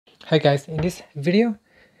Hi guys, in this video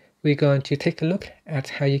we're going to take a look at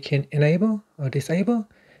how you can enable or disable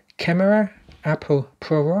camera Apple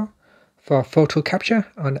ProRAW for photo capture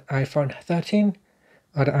on the iPhone 13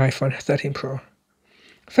 or the iPhone 13 Pro.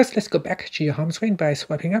 First, let's go back to your home screen by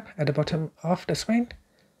swiping up at the bottom of the screen.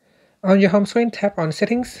 On your home screen, tap on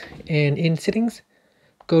Settings, and in Settings,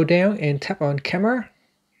 go down and tap on Camera.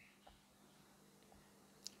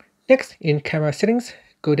 Next, in Camera Settings,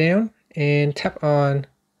 go down and tap on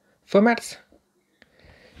Formats.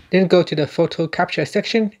 Then go to the Photo Capture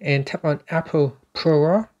section and tap on Apple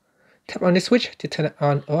ProRAW. Tap on the switch to turn it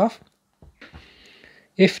on or off.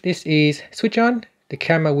 If this is switch on, the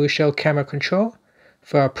camera will show camera control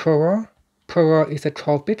for ProRAW. ProRAW is a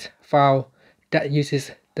 12-bit file that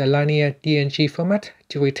uses the linear DNG format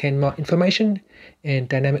to retain more information and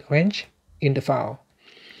dynamic range in the file.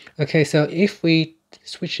 Okay, so if we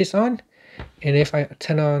switch this on, and if I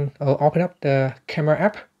turn on or open up the camera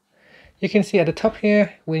app, you can see at the top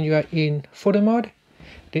here, when you are in photo mode,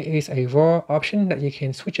 there is a RAW option that you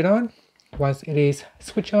can switch it on. Once it is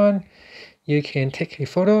switched on, you can take a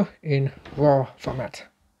photo in RAW format.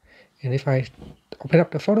 And if I open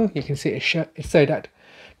up the photo, you can see it say that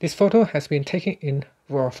this photo has been taken in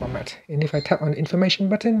RAW format. And if I tap on the information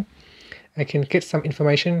button, I can get some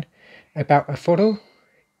information about a photo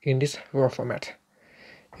in this RAW format.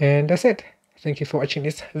 And that's it. Thank you for watching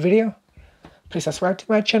this video. Please subscribe to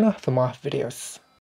my channel for more videos.